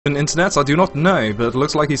Internet, I do not know, but it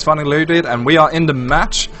looks like he's finally loaded and we are in the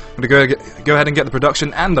match. I'm going to go ahead and get the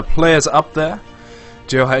production and the players up there.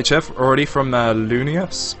 GeoHF already from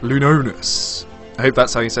Lunonis. I hope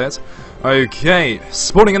that's how you say it. Okay,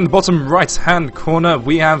 spawning in the bottom right hand corner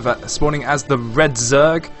we have spawning as the red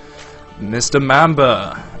Zerg, Mr.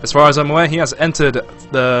 MAMBA. As far as I'm aware, he has entered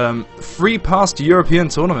the 3 past European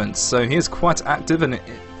tournaments, so he is quite active and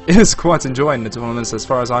is quite enjoying the tournaments as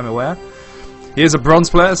far as I'm aware. He is a bronze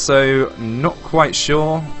player, so not quite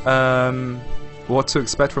sure what to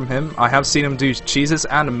expect from him. I have seen him do cheeses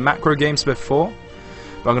and macro games before,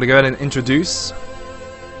 but I'm going to go ahead and introduce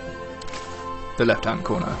the left-hand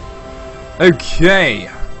corner. Okay,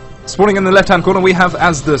 spawning in the left-hand corner we have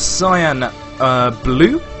as the cyan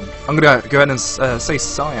blue. I'm going to go ahead and say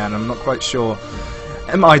cyan, I'm not quite sure.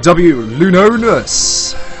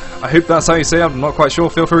 MiWLuolis. I hope that's how you say it, I'm not quite sure.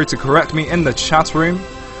 Feel free to correct me in the chat room.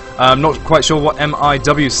 I'm not quite sure what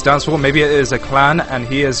MIW stands for. Maybe it is a clan and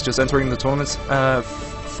he is just entering the tournament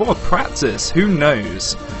for practice. Who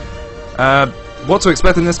knows? What to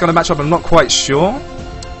expect in this kind of matchup, I'm not quite sure.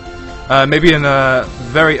 Maybe in a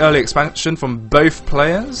very early expansion from both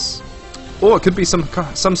players. Or it could be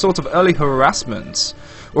some sort of early harassment.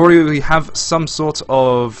 Or we have some sort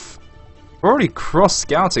of already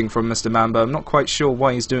cross-scouting from Mr. MAMBA. I'm not quite sure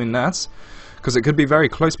why he's doing that, because it could be very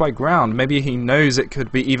close by ground. Maybe he knows it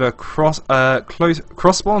could be either cross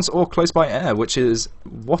spawns or close by air, which is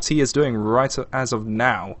what he is doing right as of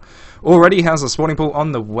now. Already has a spawning pool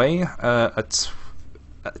on the way, a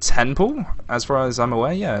 10 pool, as far as I'm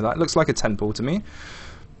aware. Yeah, that looks like a 10 pool to me.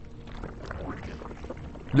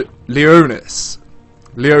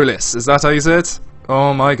 MiWLuolis, is that how you say it?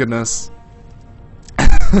 Oh my goodness.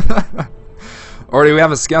 Already we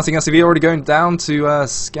have a scouting SCV already going down to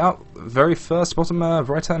scout very first bottom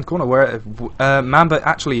right hand corner where MAMBA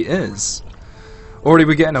actually is. Already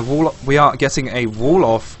we are getting a wall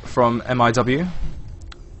off from MIW.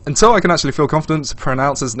 Until I can actually feel confident to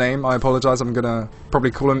pronounce his name, I apologize, I'm gonna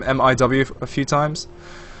probably call him MIW a few times.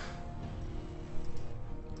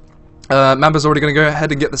 MAMBA's already gonna go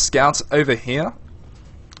ahead and get the scout over here.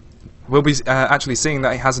 We'll be actually seeing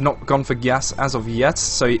that he has not gone for gas as of yet,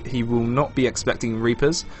 so he will not be expecting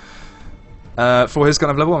Reapers. For his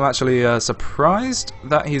kind of level, I'm actually surprised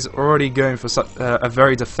that he's already going for such a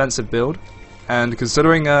very defensive build. And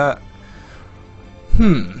considering MIW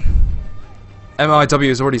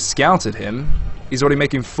has already scouted him, he's already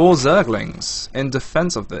making 4 Zerglings in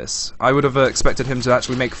defense of this. I would have expected him to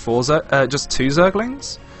actually make just 2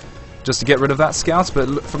 Zerglings, just to get rid of that scout,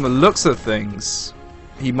 but from the looks of things,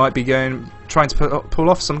 he might be trying to pull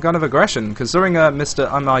off some kind of aggression. Considering Mr.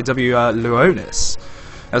 MiWLuolis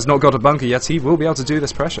has not got a bunker yet, he will be able to do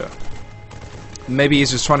this pressure. Maybe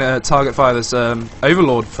he's just trying to target fire this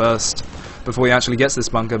Overlord first before he actually gets this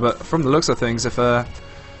bunker, but from the looks of things, if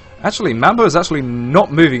actually MAMBA is actually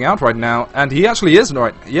not moving out right now, and he actually is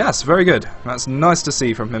right. Yes, very good. That's nice to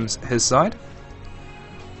see from his side.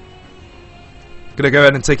 Gonna go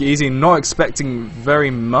ahead and take it easy, not expecting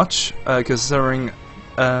very much, considering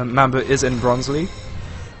MAMBA is in Bronze League.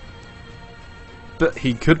 But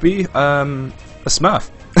he could be a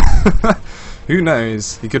Smurf. Who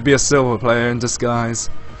knows? He could be a silver player in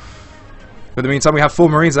disguise. But in the meantime, we have 4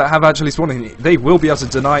 Marines that have actually spawned in. They will be able to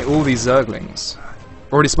deny all these Zerglings.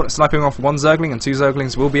 Already sniping off 1 Zergling, and 2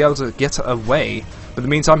 Zerglings will be able to get away. But in the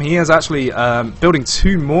meantime, he is actually building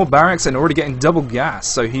 2 more barracks and already getting double gas.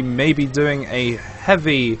 So he may be doing a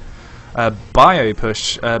heavy bio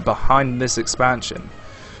push behind this expansion.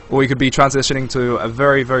 Or he could be transitioning to a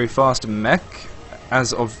very, very fast mech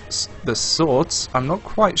as of the sorts. I'm not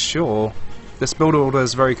quite sure. This build order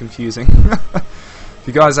is very confusing. If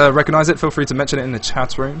you guys recognize it, feel free to mention it in the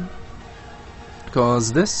chat room.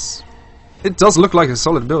 Because it does look like a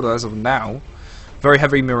solid build as of now. Very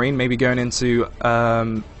heavy Marine, maybe going into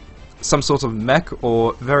some sort of mech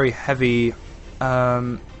or very heavy,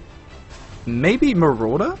 maybe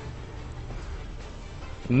Marauder?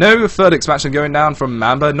 No 3rd expansion going down from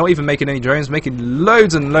MAMBA, not even making any drones, making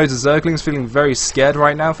loads and loads of Zerglings, feeling very scared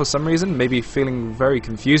right now for some reason, maybe feeling very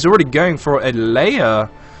confused, already going for a layer,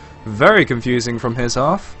 very confusing from his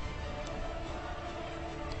half.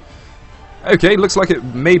 Okay, looks like it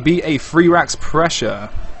may be a 3 racks pressure.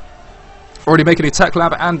 Already making a tech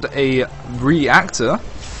lab and a reactor.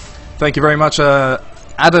 Thank you very much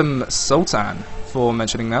Adam Sultan for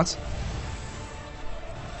mentioning that.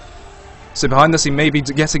 So behind this he may be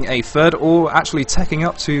getting a 3rd or actually teching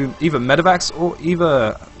up to either medevacs or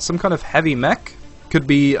either some kind of heavy mech. Could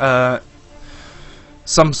be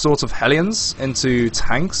some sort of Hellions into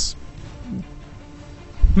tanks.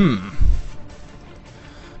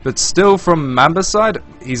 But still, from MAMBA's side,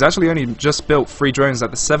 he's actually only just built 3 drones at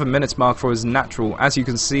the 7 minutes mark for his natural. As you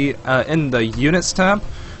can see in the units tab,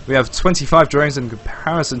 we have 25 drones in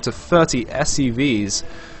comparison to 30 SCVs.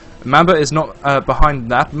 MAMBA is not behind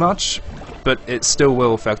that much, but it still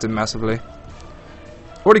will affect him massively.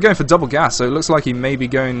 Already going for double gas, so it looks like he may be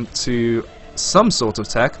going to some sort of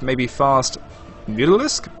tech, maybe fast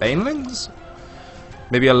MiWLuolis, Banelings?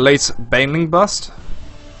 Maybe a late Baneling bust?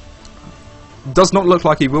 Does not look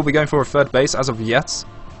like he will be going for a 3rd base as of yet.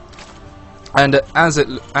 And as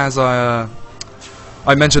I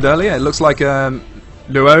mentioned earlier, it looks like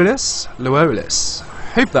MiWLuolis,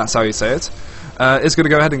 hope that's how you say it, is going to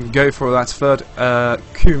go ahead and go for that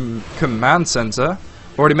 3rd command center.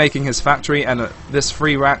 Already making his factory, and this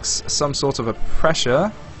 3 racks some sort of a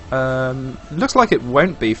pressure. Looks like it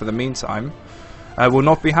won't be for the meantime. Will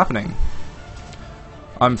not be happening.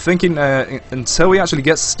 I'm thinking until he actually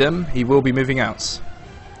gets stim, he will be moving out.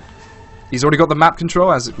 He's already got the map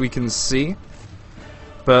control, as we can see.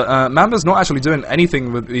 But MAMBA's not actually doing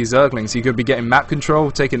anything with these Zerglings. He could be getting map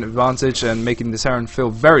control, taking advantage, and making the Terran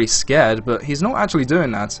feel very scared, but he's not actually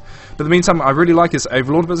doing that. But in the meantime, I really like his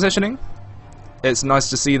Overlord positioning. It's nice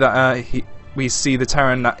to see that we see the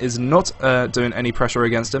Terran that is not doing any pressure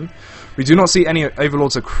against him. We do not see any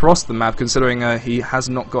Overlords across the map, considering he has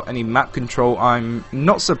not got any map control. I'm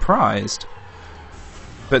not surprised.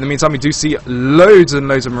 But in the meantime, we do see loads and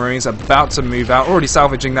loads of Marines about to move out, already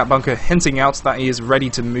salvaging that bunker, hinting out that he is ready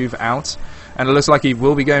to move out. And it looks like he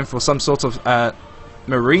will be going for some sort of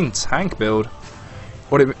Marine tank build.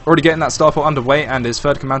 Already getting that starport underway, and his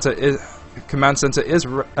 3rd command center is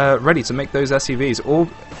ready to make those SCVs, all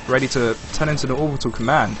ready to turn into an orbital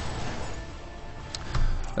command.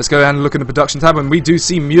 Let's go ahead and look in the production tab, and we do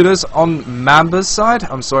see MiWLuolis on MAMBA's side.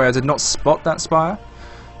 I'm sorry, I did not spot that spire.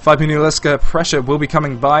 5 MiWLuolis pressure will be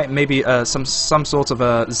coming by. Maybe some sort of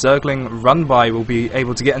a Zergling run by will be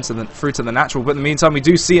able to get into through to the natural. But in the meantime, we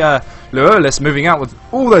do see MiWLuolis moving out with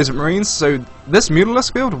all those Marines. So this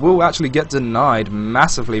MiWLuolis build will actually get denied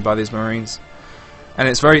massively by these Marines, and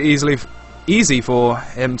it's very easy for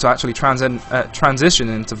him to actually transition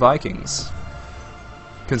into Vikings,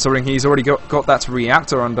 considering he's already got that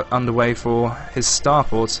reactor underway for his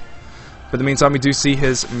starport. But in the meantime, we do see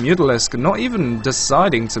his MiWLuolis not even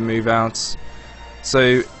deciding to move out.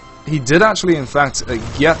 So he did actually, in fact,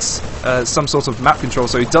 get some sort of map control.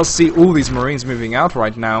 So he does see all these Marines moving out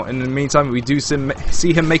right now. And in the meantime, we do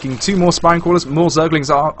see him making 2 more spine crawlers. More Zerglings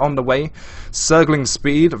are on the way. Zergling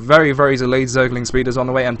speed, very, very delayed Zergling speed is on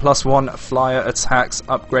the way. And +1 flyer attacks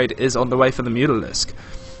upgrade is on the way for the MiWLuolis.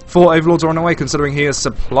 4 Overlords are on the way, considering he is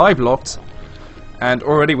supply blocked. And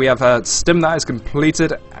already we have a stim that is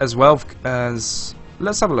completed, as well as...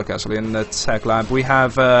 Let's have a look actually in the tech lab. We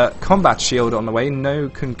have a combat shield on the way, no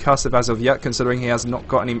concussive as of yet, considering he has not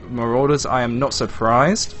got any marauders. I am not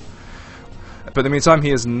surprised. But in the meantime,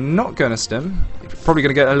 he is not going to stim. He's probably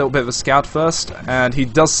going to get a little bit of a scout first, and he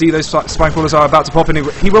does see those spine crawlers are about to pop in.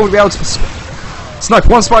 He will be able to snipe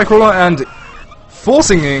 1 spine crawler and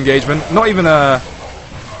forcing the engagement. Not even a...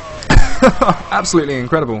 Absolutely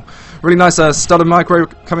incredible. Really nice studded micro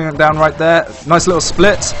coming down right there. Nice little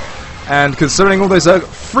split. And considering all those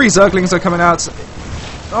 3 Zerglings are coming out,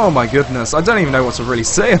 oh my goodness, I don't even know what to really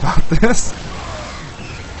say about this.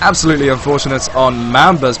 Absolutely unfortunate on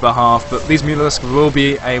MAMBA's behalf, but these MiWLuolis will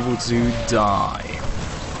be able to die.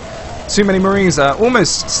 Too many Marines are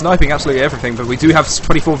almost sniping absolutely everything, but we do have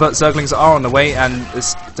 24 Zerglings that are on the way, and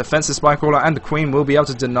this defensive spy crawler and the Queen will be able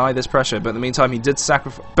to deny this pressure. But in the meantime,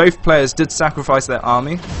 both players did sacrifice their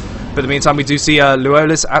army. But in the meantime, we do see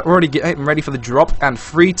MiWLuolis already getting ready for the drop, and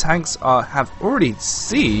 3 tanks have already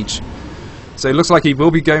siege. So it looks like he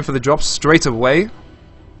will be going for the drop straight away.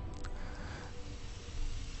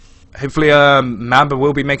 Hopefully MAMBA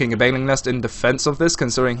will be making a bailing nest in defense of this,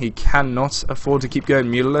 considering he cannot afford to keep going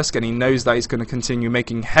MiWLuolis, and he knows that he's going to continue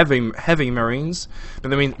making heavy Marines.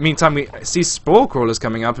 But in the meantime, we see Spore Crawlers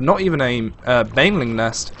coming up, not even a bailing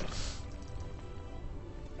nest.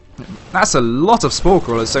 That's a lot of Spore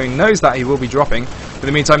Crawlers, so he knows that he will be dropping. But in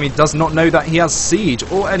the meantime, he does not know that he has siege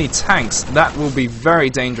or any tanks. That will be very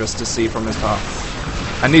dangerous to see from his path.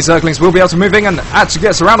 And these Zerglings will be able to move in, and actually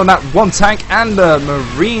gets around on that 1 tank and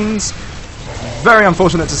Marines. Very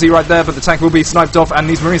unfortunate to see right there, but the tank will be sniped off, and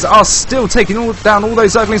these Marines are still taking down all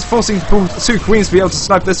those Zerglings, forcing 2 Queens to be able to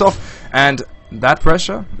snipe this off. And that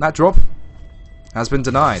pressure, that drop, has been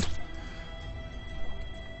denied.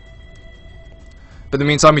 But in the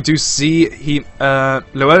meantime, we do see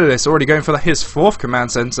MiWLuolis already going for his 4th command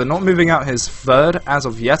center, not moving out his 3rd as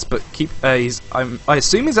of yet, but I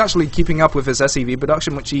assume he's actually keeping up with his SCV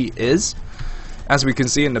production, which he is. As we can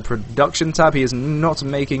see in the production tab, he is not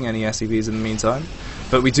making any SCVs in the meantime.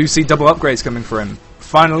 But we do see double upgrades coming for him.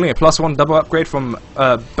 Finally, a +1 double upgrade from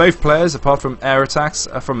both players, apart from air attacks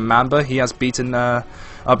from MAMBA. He has beaten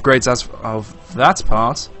upgrades as of that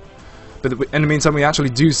part. But in the meantime, we actually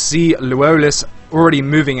do see MiWLuolis already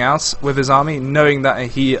moving out with his army, knowing that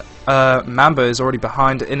MAMBA is already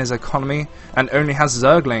behind in his economy and only has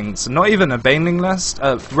Zerglings. Not even a Baneling list.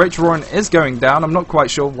 Roach Roaring is going down. I'm not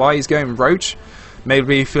quite sure why he's going Roach.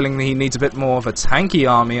 Maybe feeling that he needs a bit more of a tanky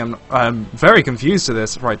army. I'm very confused to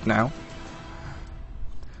this right now.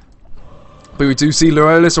 But we do see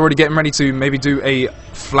MiWLuolis already getting ready to maybe do a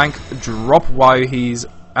flank drop while he's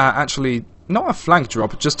actually... Not a flank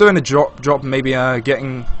drop, just doing a drop, maybe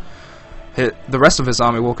getting the rest of his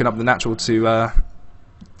army walking up the natural to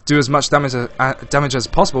do as much damage as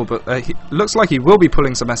possible. But he looks like he will be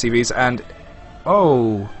pulling some SCVs, and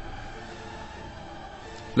oh,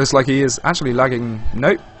 looks like he is actually lagging.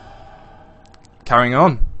 Nope, carrying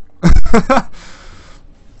on. I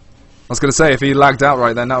was going to say, if he lagged out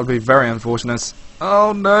right then, that would be very unfortunate.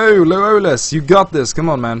 Oh no, MiWLuolis, you got this. Come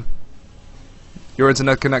on, man. Your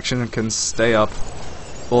internet connection can stay up.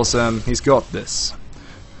 Awesome, he's got this.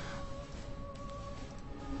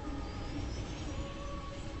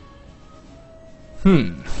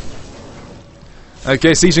 Okay,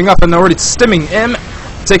 sieging up and already stimming him.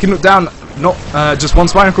 Taking it down, not just one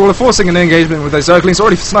Spinal Crawler, forcing an engagement with those Zerglings,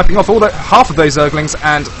 already sniping off half of those Zerglings,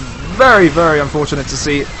 and very, very unfortunate to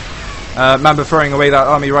see MAMBA throwing away that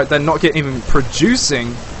army right there, not even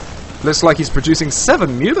producing. Looks like he's producing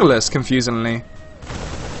 7 MiWLuolis, confusingly.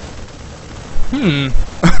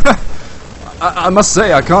 I must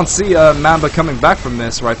say, I can't see MAMBA coming back from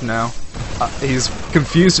this right now. He's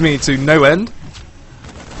confused me to no end.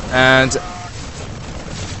 And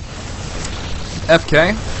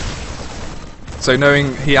FK. So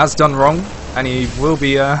knowing he has done wrong, and he will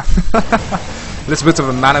be a little bit of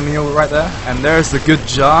a mana mule right there. And there's the good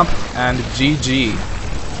job, and GG.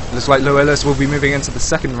 Looks like MiWLuolis will be moving into the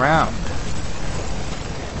second round.